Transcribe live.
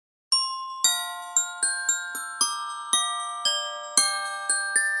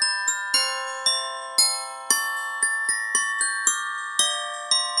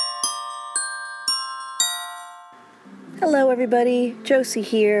Hello everybody, Josie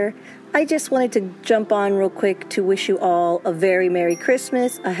here. I just wanted to jump on real quick to wish you all a very Merry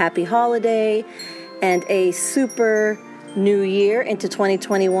Christmas, a happy holiday, and a super new year into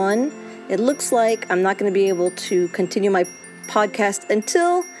 2021. It looks like I'm not going to be able to continue my podcast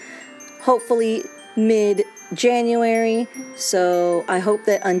until hopefully mid-January. So I hope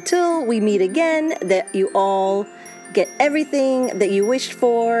that until we meet again, that you all get everything that you wished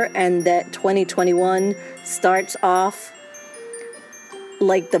for and that 2021 starts off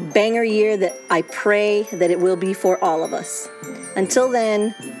like the banger year that I pray that it will be for all of us. Until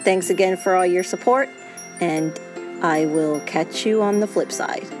then, thanks again for all your support, and I will catch you on the flip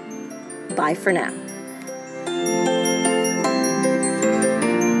side. Bye for now.